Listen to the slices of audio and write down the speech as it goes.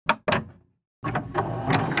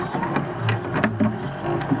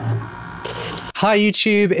Hi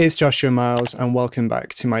YouTube, it's Joshua Miles and welcome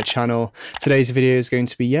back to my channel. Today's video is going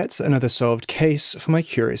to be yet another solved case for my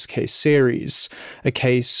Curious Case series, a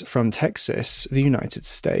case from Texas, the United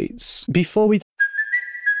States.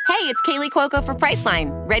 Hey, it's Kaylee Cuoco for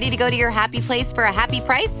Priceline. Ready to go to your happy place for a happy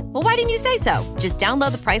price? Well, why didn't you say so? Just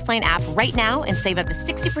download the Priceline app right now and save up to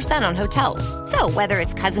 60% on hotels. So whether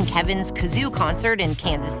it's Cousin Kevin's Kazoo Concert in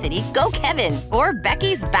Kansas City, go Kevin, or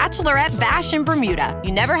Becky's Bachelorette Bash in Bermuda,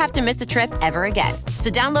 you never have to miss a trip ever again.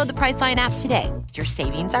 So download the Priceline app today. Your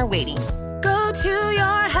savings are waiting. Go to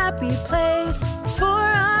your happy place for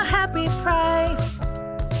a happy price.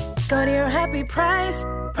 Go to your happy price,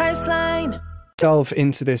 Priceline. Delve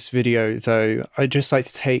into this video though, I'd just like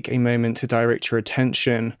to take a moment to direct your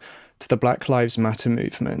attention to the Black Lives Matter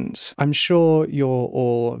movement. I'm sure you're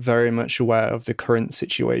all very much aware of the current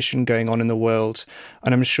situation going on in the world,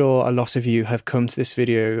 and I'm sure a lot of you have come to this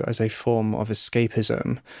video as a form of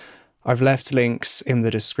escapism. I've left links in the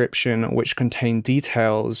description which contain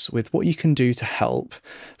details with what you can do to help,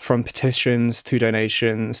 from petitions to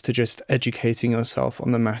donations to just educating yourself on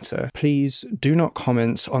the matter. Please do not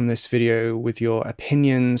comment on this video with your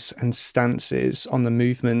opinions and stances on the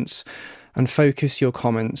movement, and focus your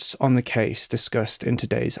comments on the case discussed in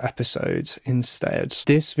today's episode instead.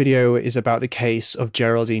 This video is about the case of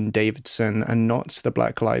Geraldine Davidson and not the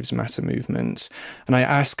Black Lives Matter movement, and I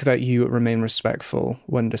ask that you remain respectful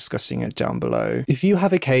when discussing it down below. If you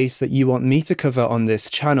have a case that you want me to cover on this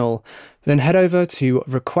channel, then head over to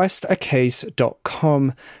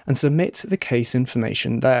requestacase.com and submit the case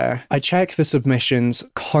information there. I check the submissions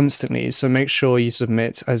constantly, so make sure you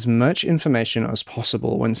submit as much information as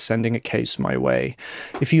possible when sending a case my way.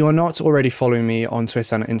 If you are not already following me on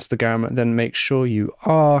Twitter and Instagram, then make sure you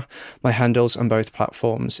are. My handles on both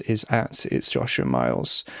platforms is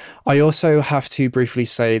 @itsjoshuamiles. I also have to briefly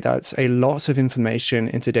say that a lot of information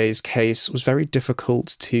in today's case was very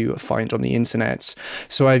difficult to find on the internet,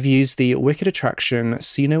 so I've used the Wicked Attraction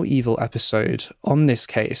See No Evil episode on this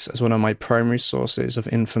case as one of my primary sources of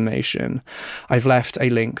information. I've left a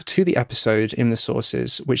link to the episode in the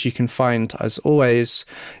sources, which you can find, as always,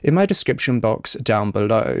 in my description box down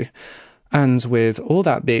below. And with all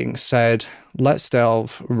that being said, let's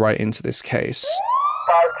delve right into this case.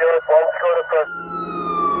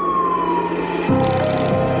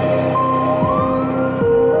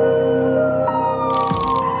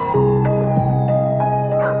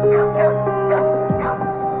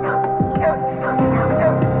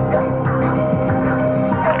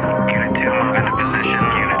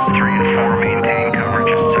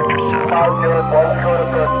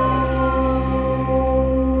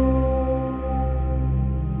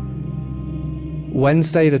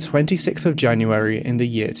 Wednesday, the 26th of January in the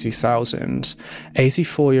year 2000,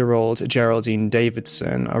 84-year-old Geraldine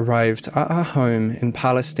Davidson arrived at her home in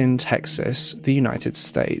Palestine, Texas, the United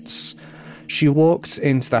States. She walked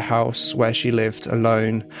into the house where she lived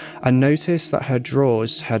alone and noticed that her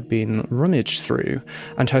drawers had been rummaged through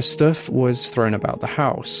and her stuff was thrown about the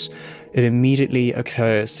house. It immediately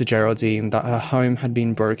occurs to Geraldine that her home had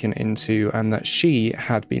been broken into and that she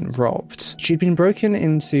had been robbed. She'd been broken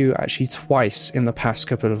into actually twice in the past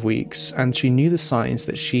couple of weeks, and she knew the signs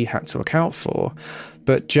that she had to look out for.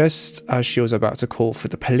 But just as she was about to call for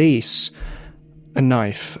the police, a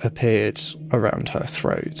knife appeared around her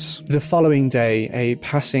throat. The following day, a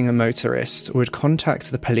passing motorist would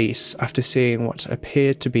contact the police after seeing what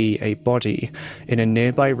appeared to be a body in a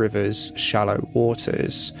nearby river's shallow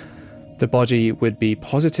waters. The body would be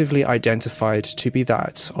positively identified to be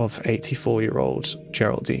that of 84-year-old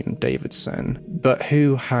Geraldine Davidson. But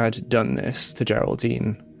who had done this to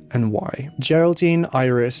Geraldine and why? Geraldine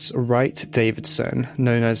Iris Wright Davidson,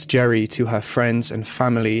 known as Jerry to her friends and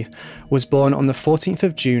family, was born on the 14th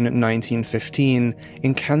of June 1915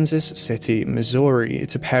 in Kansas City, Missouri,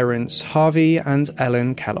 to parents Harvey and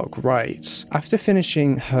Ellen Kellogg Wright. After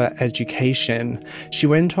finishing her education, she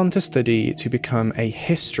went on to study to become a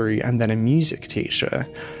history and then a music teacher.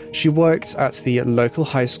 She worked at the local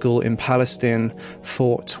high school in Palestine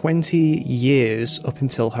for 20 years up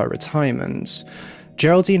until her retirement.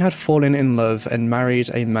 Geraldine had fallen in love and married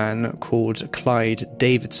a man called Clyde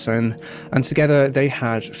Davidson, and together they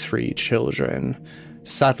had 3 children.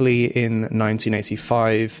 Sadly, in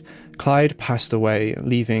 1985, Clyde passed away,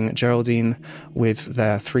 leaving Geraldine with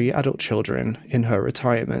their 3 adult children in her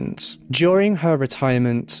retirement. During her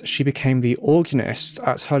retirement, she became the organist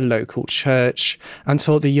at her local church and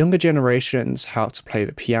taught the younger generations how to play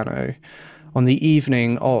the piano. On the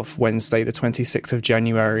evening of Wednesday, the 26th of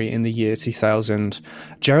January in the year 2000,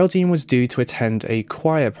 Geraldine was due to attend a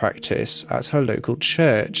choir practice at her local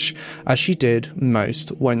church, as she did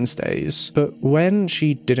most Wednesdays. But when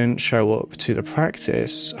she didn't show up to the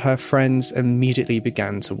practice, her friends immediately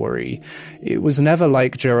began to worry. It was never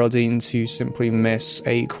like Geraldine to simply miss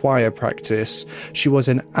a choir practice. She was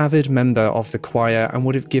an avid member of the choir and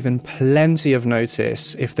would have given plenty of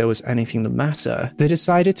notice if there was anything the matter. They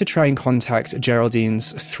decided to try and contact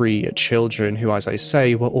Geraldine's 3 children, who, as I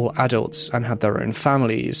say, were all adults and had their own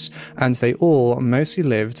families, and they all mostly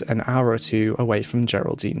lived an hour or two away from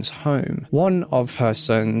Geraldine's home. One of her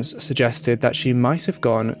sons suggested that she might have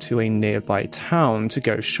gone to a nearby town to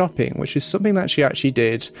go shopping, which is something that she actually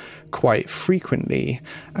did quite frequently,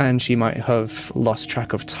 and she might have lost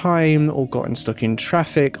track of time or gotten stuck in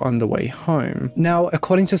traffic on the way home. Now,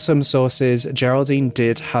 according to some sources, Geraldine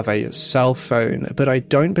did have a cell phone, but I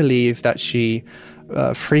don't believe that she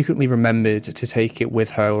frequently remembered to take it with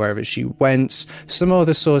her wherever she went. Some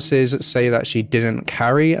other sources say that she didn't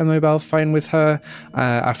carry a mobile phone with her.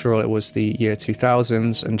 After all, it was the year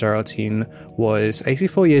 2000 and Geraldine was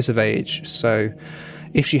 84 years of age, so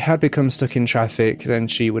if she had become stuck in traffic, then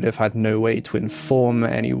she would have had no way to inform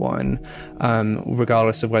anyone,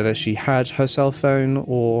 regardless of whether she had her cell phone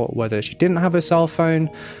or whether she didn't have a cell phone.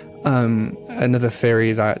 Another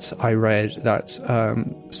theory that I read that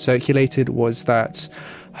circulated was that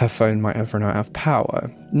her phone might have run out of power.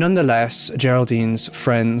 Nonetheless, Geraldine's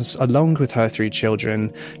friends, along with her 3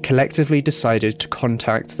 children, collectively decided to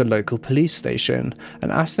contact the local police station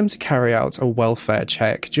and ask them to carry out a welfare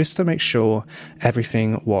check just to make sure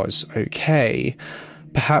everything was okay.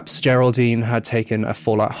 Perhaps Geraldine had taken a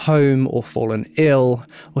fall at home or fallen ill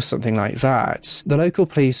or something like that. The local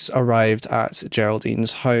police arrived at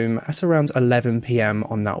Geraldine's home at around 11 p.m.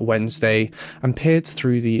 on that Wednesday and peered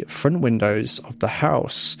through the front windows of the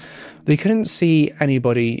house. They couldn't see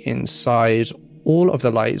anybody inside. All of the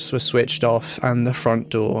lights were switched off and the front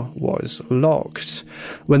door was locked.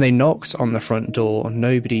 When they knocked on the front door,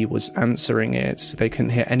 nobody was answering it. They couldn't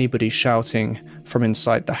hear anybody shouting from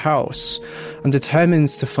inside the house. And determined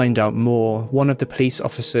to find out more, one of the police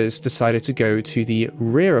officers decided to go to the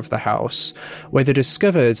rear of the house, where they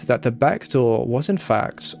discovered that the back door was in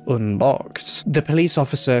fact unlocked. The police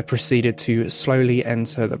officer proceeded to slowly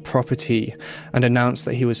enter the property and announced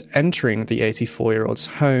that he was entering the 84-year-old's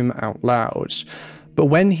home out loud. But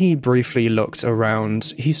when he briefly looked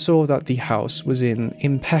around, he saw that the house was in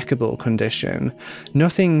impeccable condition.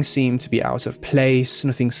 Nothing seemed to be out of place,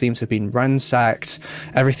 nothing seemed to have been ransacked,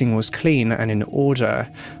 everything was clean and in order,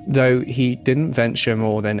 though he didn't venture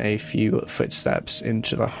more than a few footsteps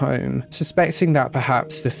into the home. Suspecting that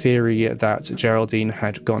perhaps the theory that Geraldine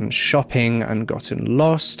had gone shopping and gotten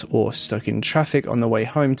lost or stuck in traffic on the way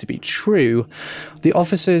home to be true, the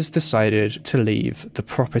officers decided to leave the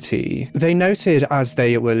property. They noted as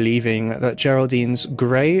they were leaving that Geraldine's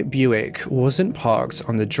grey Buick wasn't parked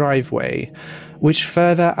on the driveway, which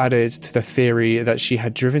further added to the theory that she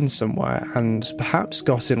had driven somewhere and perhaps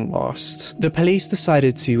gotten lost. The police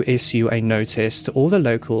decided to issue a notice to all the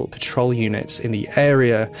local patrol units in the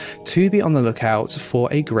area to be on the lookout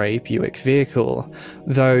for a grey Buick vehicle,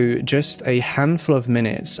 though just a handful of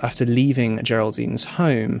minutes after leaving Geraldine's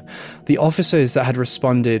home, the officers that had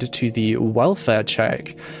responded to the welfare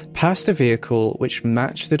check passed a vehicle which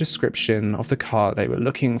matched the description of the car they were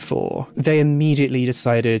looking for. They immediately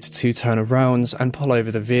decided to turn around and pull over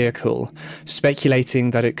the vehicle,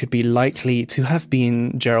 speculating that it could be likely to have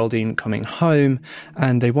been Geraldine coming home,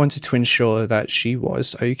 and they wanted to ensure that she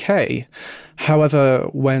was okay. However,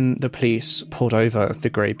 when the police pulled over the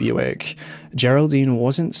grey Buick, Geraldine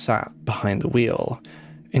wasn't sat behind the wheel.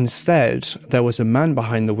 Instead, there was a man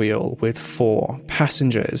behind the wheel with 4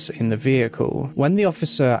 passengers in the vehicle. When the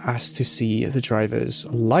officer asked to see the driver's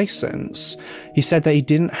license, he said that he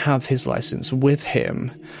didn't have his license with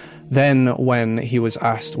him. Then, when he was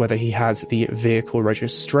asked whether he had the vehicle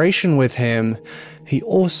registration with him, he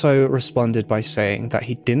also responded by saying that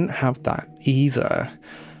he didn't have that either.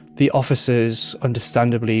 The officers,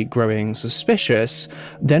 understandably growing suspicious,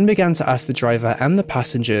 then began to ask the driver and the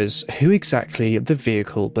passengers who exactly the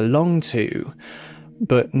vehicle belonged to.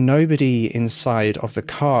 But nobody inside of the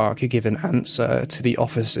car could give an answer to the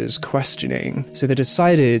officers' questioning, so they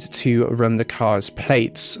decided to run the car's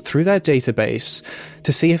plates through their database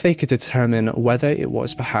to see if they could determine whether it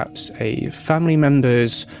was perhaps a family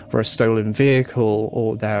member's or a stolen vehicle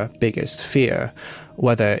or their biggest fear,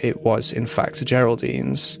 whether it was in fact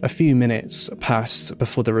Geraldine's. A few minutes passed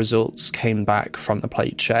before the results came back from the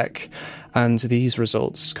plate check, and these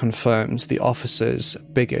results confirmed the officers'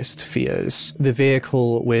 biggest fears. The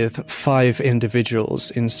vehicle with 5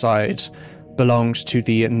 individuals inside belonged to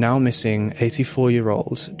the now missing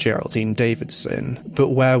 84-year-old Geraldine Davidson. But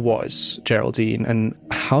where was Geraldine, and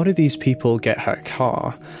how did these people get her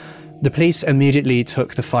car? The police immediately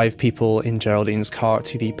took the 5 people in Geraldine's car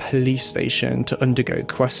to the police station to undergo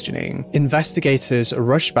questioning. Investigators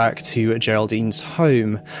rushed back to Geraldine's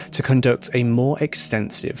home to conduct a more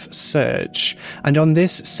extensive search. And on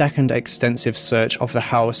this second extensive search of the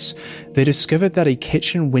house, they discovered that a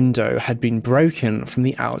kitchen window had been broken from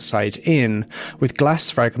the outside in, with glass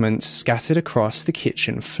fragments scattered across the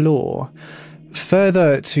kitchen floor.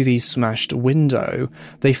 Further to the smashed window,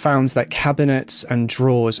 they found that cabinets and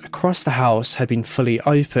drawers across the house had been fully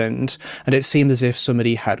opened, and it seemed as if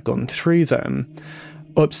somebody had gone through them.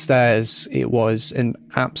 Upstairs, it was an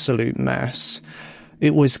absolute mess.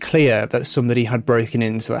 It was clear that somebody had broken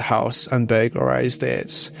into the house and burglarized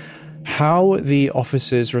it. How the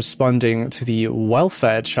officers responding to the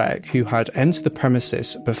welfare check who had entered the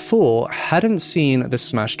premises before hadn't seen the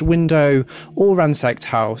smashed window or ransacked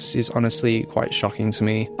house is honestly quite shocking to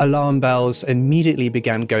me. Alarm bells immediately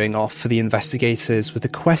began going off for the investigators, with the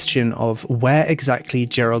question of where exactly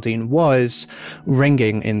Geraldine was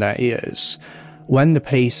ringing in their ears. When the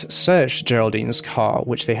police searched Geraldine's car,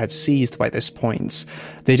 which they had seized by this point,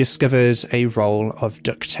 they discovered a roll of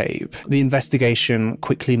duct tape. The investigation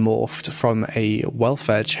quickly morphed from a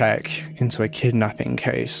welfare check into a kidnapping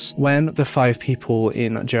case. When the 5 people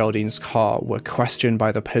in Geraldine's car were questioned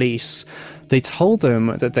by the police, they told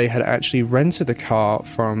them that they had actually rented the car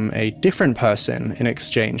from a different person in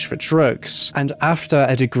exchange for drugs. And after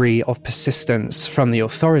a degree of persistence from the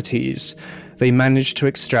authorities, they managed to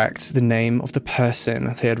extract the name of the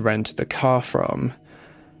person they had rented the car from: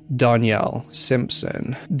 Danielle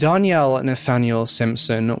Simpson. Danielle Nathaniel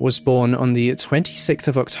Simpson was born on the 26th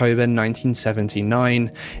of October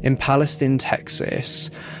 1979 in Palestine,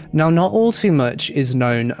 Texas. Now, not all too much is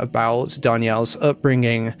known about Danielle's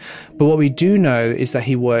upbringing, but what we do know is that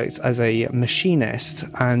he worked as a machinist,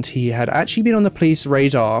 and he had actually been on the police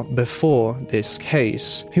radar before this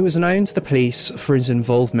case. He was known to the police for his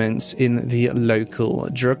involvement in the local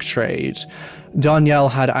drug trade. Danielle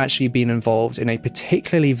had actually been involved in a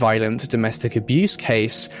particularly violent domestic abuse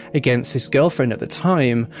case against his girlfriend at the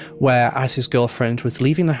time, where, as his girlfriend was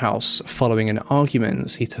leaving the house following an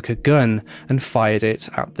argument, he took a gun and fired it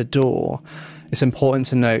at the door. It's important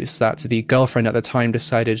to note that the girlfriend at the time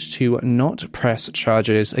decided to not press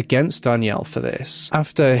charges against Danielle for this.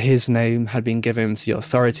 After his name had been given to the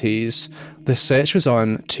authorities, the search was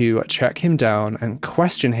on to track him down and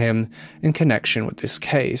question him in connection with this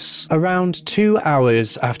case. Around 2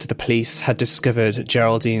 hours after the police had discovered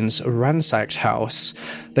Geraldine's ransacked house,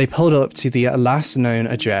 they pulled up to the last known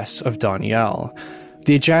address of Danielle.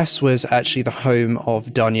 The address was actually the home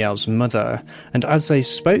of Danielle's mother, and as they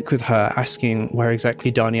spoke with her asking where exactly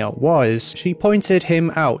Danielle was, she pointed him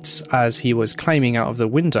out as he was climbing out of the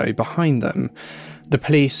window behind them. The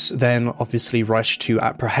police then obviously rushed to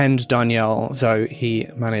apprehend Danielle, though he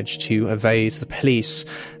managed to evade the police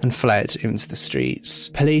and fled into the streets.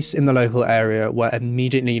 Police in the local area were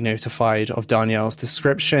immediately notified of Danielle's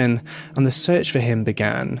description, and the search for him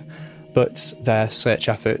began. But their search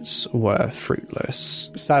efforts were fruitless.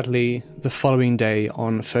 Sadly, the following day,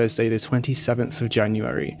 on Thursday the 27th of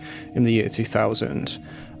January in the year 2000,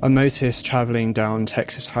 a motorist travelling down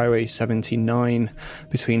Texas Highway 79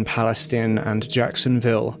 between Palestine and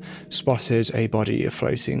Jacksonville spotted a body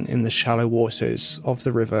floating in the shallow waters of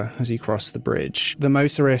the river as he crossed the bridge. The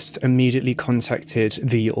motorist immediately contacted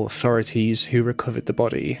the authorities, who recovered the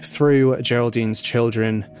body. Through Geraldine's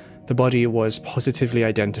children, the body was positively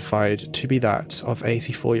identified to be that of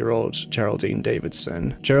 84-year-old Geraldine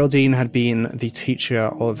Davidson. Geraldine had been the teacher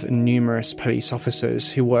of numerous police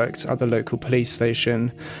officers who worked at the local police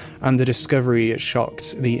station, and the discovery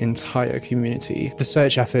shocked the entire community. The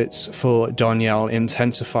search efforts for Danielle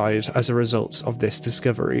intensified as a result of this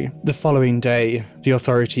discovery. The following day, the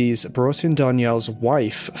authorities brought in Danielle's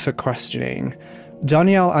wife for questioning.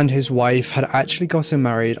 Daniel and his wife had actually gotten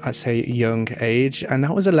married at a young age, and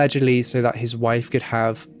that was allegedly so that his wife could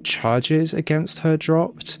have charges against her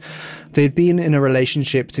dropped. They'd been in a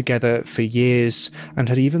relationship together for years and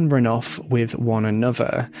had even run off with one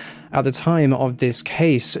another. At the time of this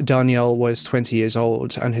case, Daniel was 20 years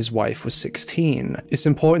old and his wife was 16. It's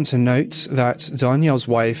important to note that Daniel's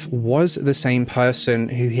wife was the same person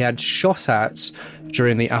who he had shot at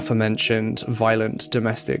during the aforementioned violent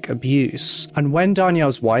domestic abuse. And when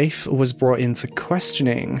Daniel's wife was brought in for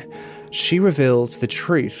questioning, she revealed the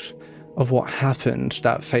truth of what happened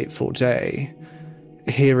that fateful day.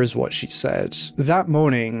 Here is what she said. That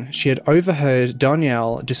morning, she had overheard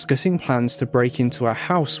Daniel discussing plans to break into a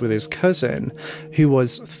house with his cousin, who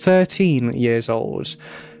was 13 years old.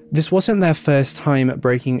 This wasn't their first time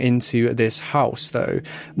breaking into this house, though.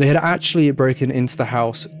 They had actually broken into the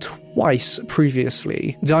house twice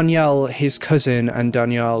previously. Daniel, his cousin, and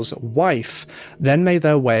Daniel's wife then made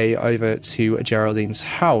their way over to Geraldine's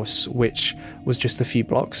house, which was just a few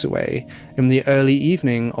blocks away, in the early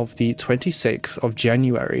evening of the 26th of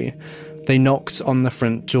January. They knocked on the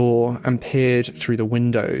front door and peered through the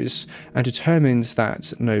windows and determined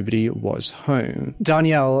that nobody was home.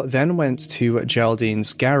 Daniel then went to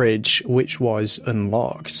Geraldine's garage, which was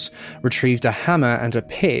unlocked, retrieved a hammer and a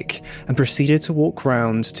pick, and proceeded to walk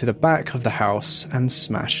round to the back of the house and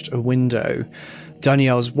smashed a window.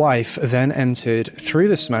 Daniel's wife then entered through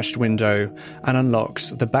the smashed window and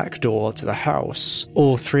unlocked the back door to the house.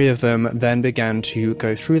 All three of them then began to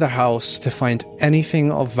go through the house to find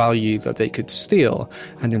anything of value that they could steal,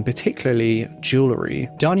 and in particularly jewellery.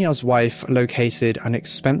 Daniel's wife located an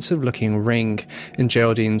expensive-looking ring in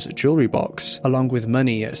Geraldine's jewellery box, along with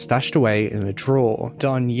money stashed away in a drawer.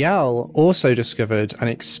 Danielle also discovered an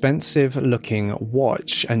expensive-looking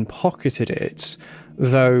watch and pocketed it.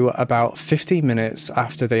 Though about 50 minutes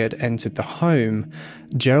after they had entered the home,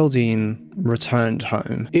 Geraldine returned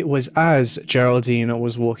home. It was as Geraldine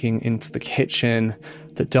was walking into the kitchen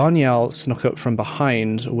that Danielle snuck up from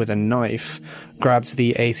behind with a knife, grabbed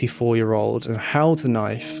the 84-year-old and held the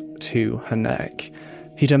knife to her neck.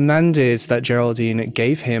 He demanded that Geraldine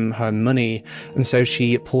gave him her money, and so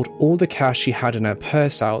she pulled all the cash she had in her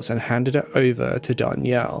purse out and handed it over to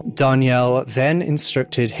Danielle. Danielle then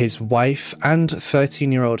instructed his wife and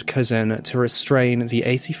 13-year-old cousin to restrain the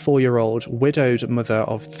 84-year-old widowed mother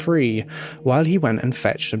of 3 while he went and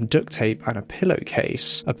fetched some duct tape and a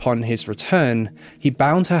pillowcase. Upon his return, he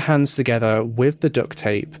bound her hands together with the duct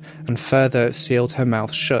tape and further sealed her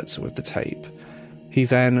mouth shut with the tape. He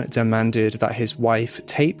then demanded that his wife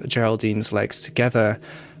tape Geraldine's legs together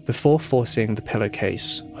before forcing the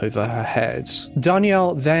pillowcase over her head.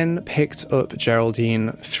 Daniel then picked up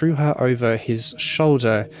Geraldine, threw her over his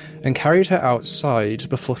shoulder, and carried her outside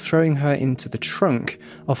before throwing her into the trunk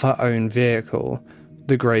of her own vehicle,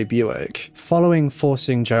 the grey Buick. Following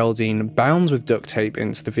forcing Geraldine bound with duct tape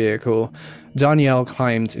into the vehicle, Daniel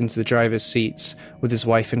climbed into the driver's seat, with his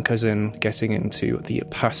wife and cousin getting into the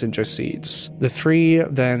passenger seats. The three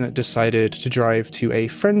then decided to drive to a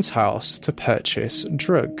friend's house to purchase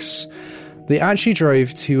drugs. They actually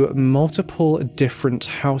drove to multiple different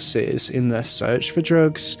houses in their search for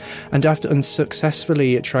drugs, and after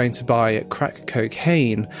unsuccessfully trying to buy crack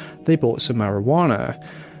cocaine, they bought some marijuana.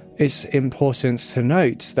 It's important to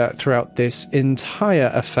note that throughout this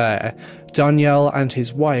entire affair, Daniel and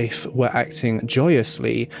his wife were acting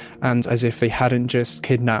joyously and as if they hadn't just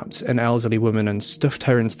kidnapped an elderly woman and stuffed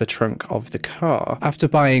her into the trunk of the car. After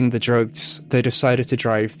buying the drugs, they decided to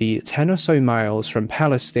drive the 10 or so miles from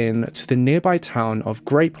Palestine to the nearby town of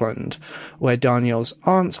Grapeland, where Daniel's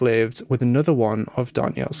aunt lived with another one of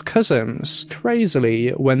Daniel's cousins.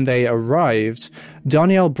 Crazily, when they arrived,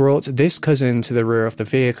 Daniel brought this cousin to the rear of the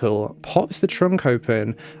vehicle, popped the trunk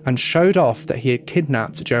open, and showed off that he had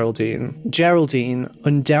kidnapped Geraldine. Geraldine,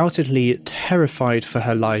 undoubtedly terrified for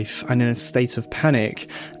her life and in a state of panic,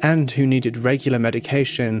 and who needed regular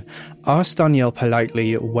medication, asked Daniel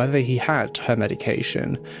politely whether he had her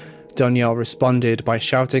medication. Danielle responded by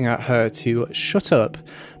shouting at her to shut up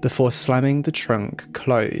before slamming the trunk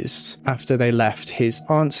closed. After they left his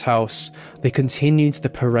aunt's house, they continued the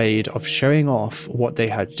parade of showing off what they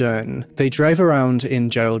had done. They drove around in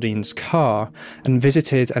Geraldine's car and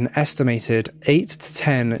visited an estimated 8 to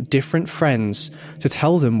 10 different friends to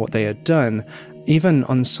tell them what they had done, even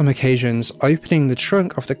on some occasions opening the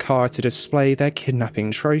trunk of the car to display their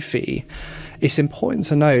kidnapping trophy. It's important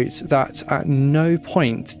to note that at no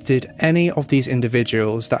point did any of these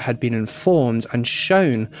individuals that had been informed and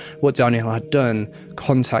shown what Daniel had done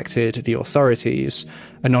contacted the authorities,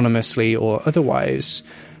 anonymously or otherwise.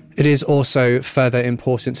 It is also further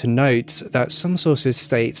important to note that some sources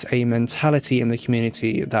state a mentality in the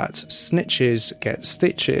community that snitches get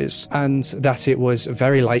stitches, and that it was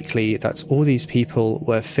very likely that all these people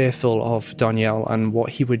were fearful of Daniel and what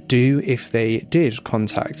he would do if they did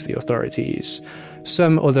contact the authorities.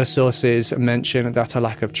 Some other sources mention that a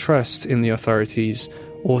lack of trust in the authorities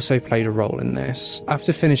also played a role in this.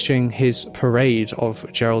 After finishing his parade of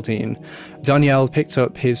Geraldine, Daniel picked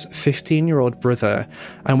up his 15-year-old brother,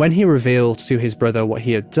 and when he revealed to his brother what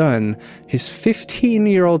he had done, his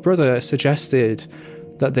 15-year-old brother suggested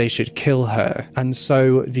that they should kill her. And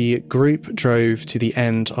so the group drove to the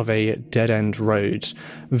end of a dead-end road,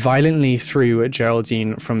 violently threw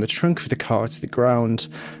Geraldine from the trunk of the car to the ground,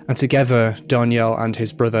 and together Daniel and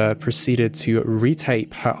his brother proceeded to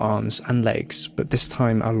retape her arms and legs, but this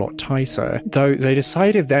time a lot tighter. Though they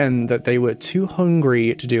decided then that they were too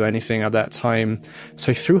hungry to do anything at that time,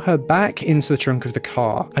 so threw her back into the trunk of the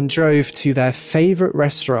car and drove to their favourite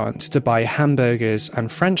restaurant to buy hamburgers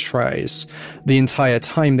and french fries. The entire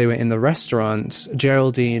time they were in the restaurant,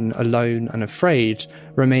 Geraldine, alone and afraid,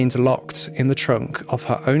 remained locked in the trunk of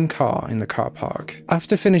her own car in the car park.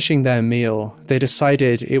 After finishing their meal, they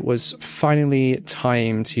decided it was finally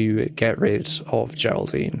time to get rid of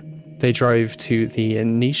Geraldine. They drove to the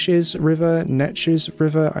Neches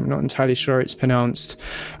River, I'm not entirely sure it's pronounced,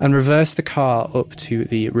 and reversed the car up to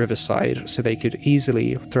the riverside so they could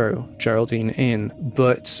easily throw Geraldine in.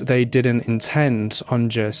 But they didn't intend on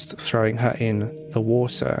just throwing her in the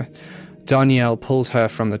water. Daniel pulled her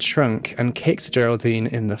from the trunk and kicked Geraldine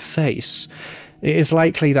in the face. It is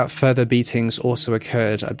likely that further beatings also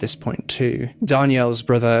occurred at this point too. Daniel's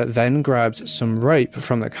brother then grabbed some rope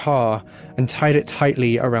from the car and tied it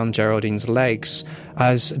tightly around Geraldine's legs,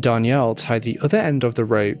 as Daniel tied the other end of the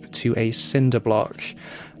rope to a cinder block.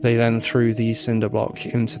 They then threw the cinder block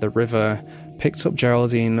into the river, picked up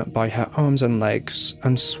Geraldine by her arms and legs,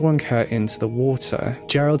 and swung her into the water.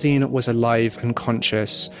 Geraldine was alive and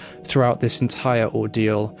conscious throughout this entire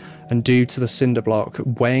ordeal, and due to the cinder block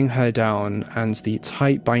weighing her down and the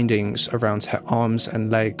tight bindings around her arms and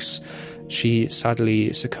legs, she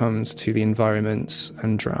sadly succumbed to the environment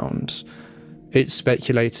and drowned. It's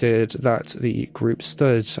speculated that the group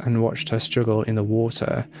stood and watched her struggle in the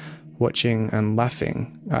water, watching and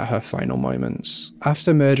laughing at her final moments.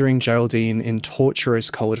 After murdering Geraldine in torturous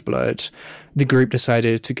cold blood, the group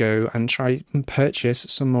decided to go and try and purchase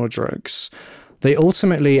some more drugs. They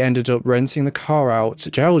ultimately ended up renting the car out,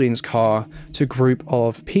 Geraldine's car, to a group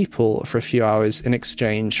of people for a few hours in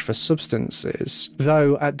exchange for substances.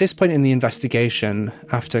 Though at this point in the investigation,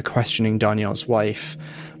 after questioning Daniel's wife,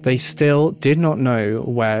 they still did not know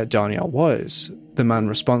where Daniel was, the man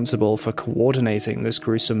responsible for coordinating this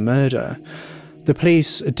gruesome murder. The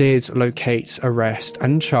police did locate, arrest,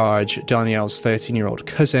 and charge Daniel's 13-year-old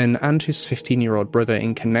cousin and his 15-year-old brother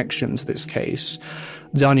in connection to this case.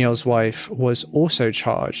 Daniel's wife was also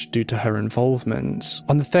charged due to her involvement.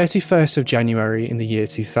 On the 31st of January in the year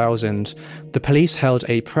 2000, the police held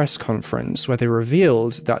a press conference where they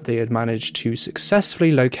revealed that they had managed to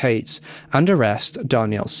successfully locate and arrest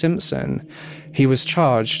Daniel Simpson. He was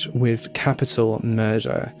charged with capital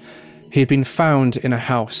murder. He had been found in a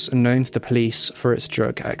house known to the police for its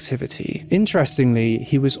drug activity. Interestingly,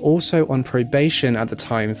 he was also on probation at the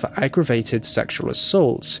time for aggravated sexual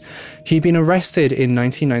assault. He'd been arrested in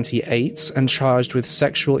 1998 and charged with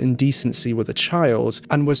sexual indecency with a child,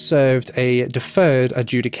 and was served a deferred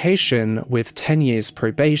adjudication with 10 years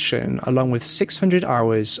probation, along with 600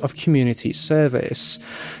 hours of community service.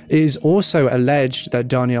 It is also alleged that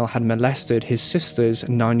Daniel had molested his sister's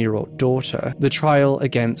 9-year-old daughter. The trial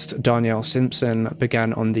against Daniel Simpson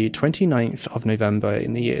began on the 29th of November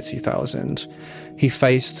in the year 2000. He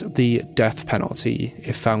faced the death penalty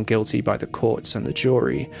if found guilty by the courts and the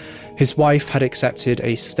jury. His wife had accepted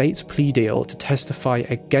a state plea deal to testify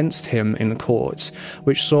against him in court,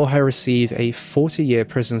 which saw her receive a 40-year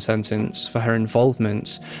prison sentence for her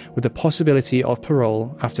involvement, with the possibility of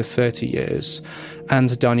parole after 30 years.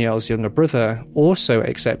 And Daniel's younger brother also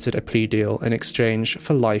accepted a plea deal in exchange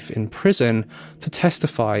for life in prison to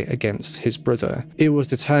testify against his brother. It was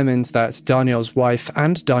determined that Daniel's wife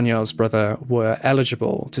and Daniel's brother were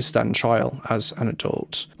eligible to stand trial as an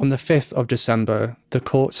adult. On the 5th of December, the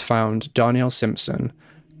court found Daniel Simpson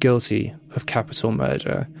guilty of capital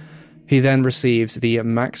murder. He then received the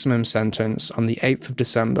maximum sentence on the 8th of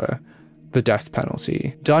December, the death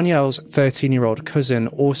penalty. Daniel's 13-year-old cousin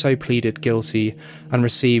also pleaded guilty and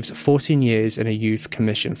received 14 years in a youth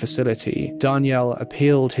commission facility. Daniel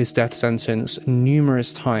appealed his death sentence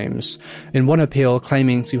numerous times, in one appeal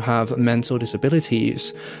claiming to have mental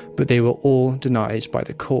disabilities, but they were all denied by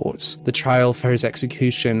the court. The trial for his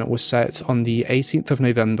execution was set on the 18th of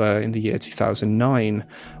November in the year 2009,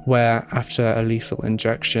 where, after a lethal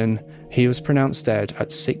injection, he was pronounced dead at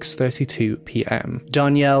 6:32 p.m.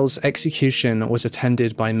 Daniel's execution was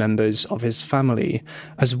attended by members of his family,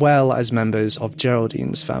 as well as members of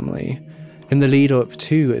Geraldine's family. In the lead-up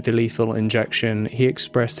to the lethal injection, he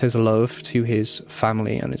expressed his love to his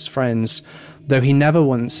family and his friends, though he never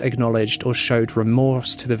once acknowledged or showed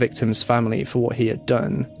remorse to the victim's family for what he had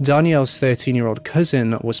done. Daniel's 13-year-old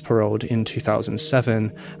cousin was paroled in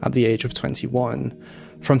 2007 at the age of 21.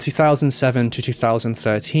 From 2007 to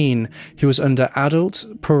 2013, he was under adult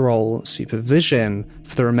parole supervision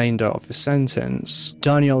for the remainder of his sentence.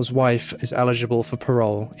 Daniel's wife is eligible for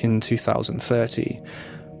parole in 2030.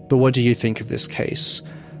 But what do you think of this case?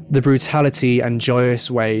 The brutality and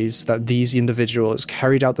joyous ways that these individuals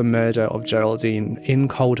carried out the murder of Geraldine in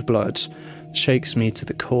cold blood shakes me to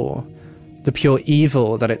the core. The pure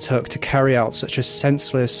evil that it took to carry out such a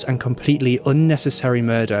senseless and completely unnecessary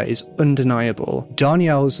murder is undeniable.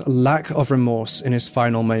 Daniel's lack of remorse in his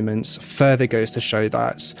final moments further goes to show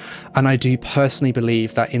that, and I do personally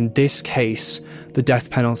believe that in this case, the death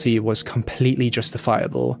penalty was completely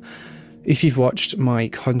justifiable. If you've watched my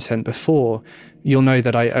content before, you'll know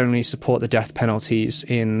that I only support the death penalties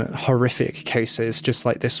in horrific cases just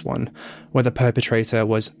like this one, where the perpetrator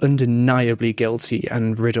was undeniably guilty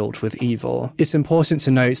and riddled with evil. It's important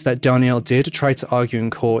to note that Daniel did try to argue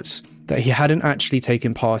in court that he hadn't actually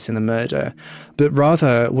taken part in the murder, but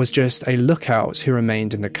rather was just a lookout who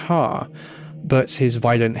remained in the car. But his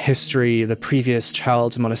violent history, the previous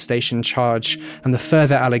child molestation charge, and the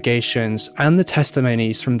further allegations and the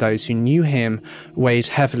testimonies from those who knew him weighed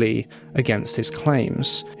heavily against his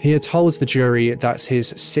claims. He had told the jury that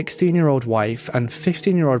his 16-year-old wife and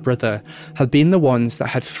 15-year-old brother had been the ones that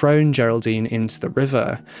had thrown Geraldine into the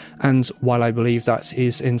river, and while I believe that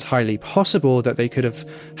is entirely possible that they could have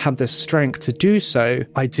had the strength to do so,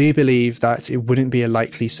 I do believe that it wouldn't be a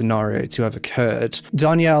likely scenario to have occurred.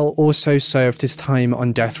 Daniel also served his time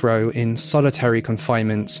on death row in solitary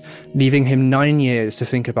confinement, leaving him 9 years to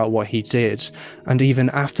think about what he did, and even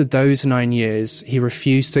after those 9 years, he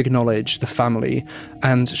refused to acknowledge the family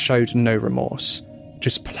and showed no remorse.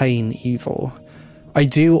 Just plain evil. I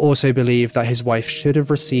do also believe that his wife should have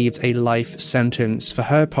received a life sentence for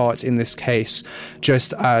her part in this case,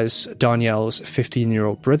 just as Daniel's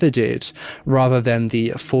 15-year-old brother did, rather than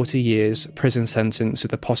the 40 years prison sentence with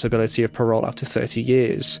the possibility of parole after 30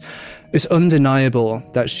 years. It's undeniable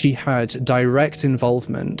that she had direct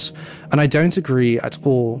involvement, and I don't agree at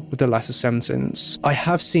all with the latter sentence. I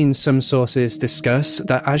have seen some sources discuss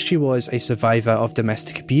that as she was a survivor of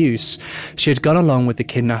domestic abuse, she had gone along with the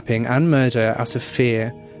kidnapping and murder out of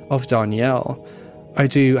fear of Daniel. I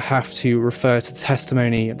do have to refer to the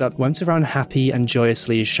testimony that went around happy and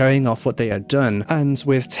joyously showing off what they had done, and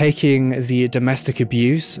with taking the domestic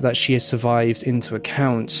abuse that she has survived into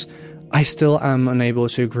account, I still am unable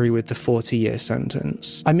to agree with the 40-year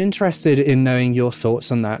sentence. I'm interested in knowing your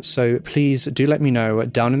thoughts on that, so please do let me know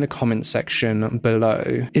down in the comments section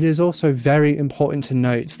below. It is also very important to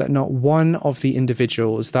note that not one of the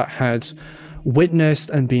individuals that had witnessed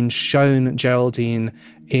and been shown Geraldine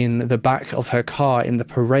in the back of her car in the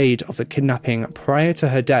parade of the kidnapping prior to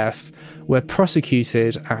her death were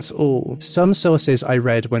prosecuted at all. Some sources I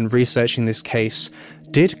read when researching this case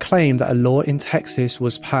did claim that a law in Texas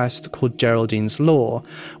was passed called Geraldine's Law,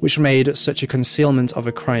 which made such a concealment of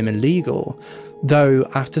a crime illegal. Though,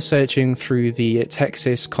 after searching through the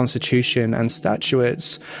Texas Constitution and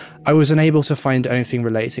statutes, I was unable to find anything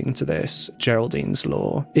relating to this Geraldine's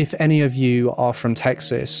Law. If any of you are from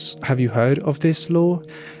Texas, have you heard of this law?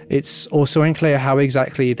 It's also unclear how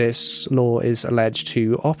exactly this law is alleged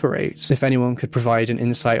to operate. If anyone could provide an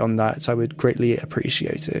insight on that, I would greatly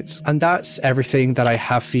appreciate it. And that's everything that I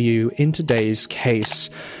have for you in today's case.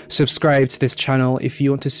 Subscribe to this channel if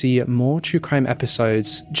you want to see more true crime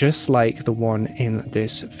episodes just like the one in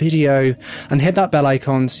this video, and hit that bell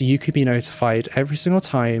icon so you could be notified every single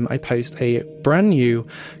time I post a brand new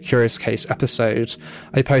Curious Case episode.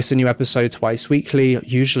 I post a new episode twice weekly,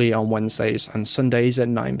 usually on Wednesdays and Sundays at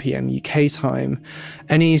 9 p.m. UK time.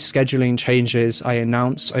 Any scheduling changes I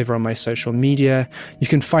announce over on my social media. You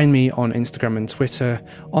can find me on Instagram and Twitter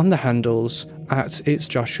on the handles at It's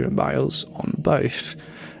Joshua Miles on both.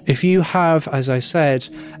 If you have, as I said,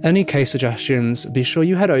 any case suggestions, be sure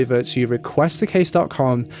you head over to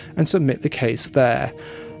requestthecase.com and submit the case there.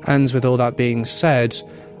 And with all that being said,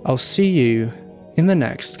 I'll see you in the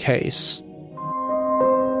next case.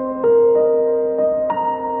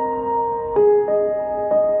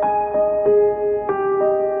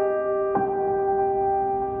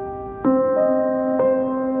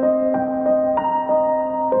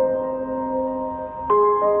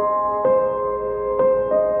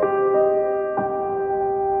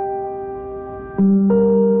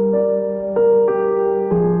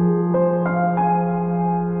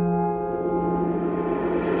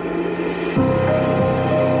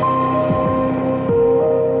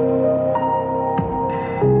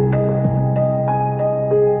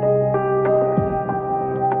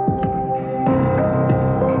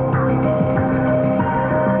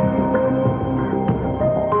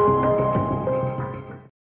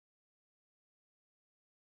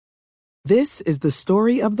 This is the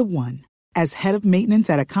story of the one. As head of maintenance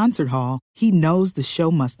at a concert hall, he knows the show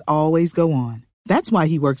must always go on. That's why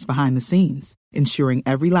he works behind the scenes, ensuring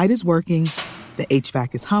every light is working, the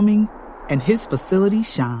HVAC is humming, and his facility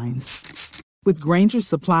shines. With Grainger's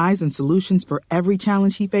supplies and solutions for every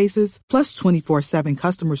challenge he faces, plus 24/7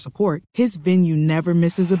 customer support, his venue never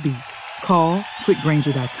misses a beat. Call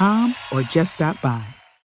quickgrainger.com or just stop by.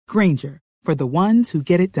 Grainger, for the ones who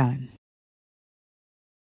get it done.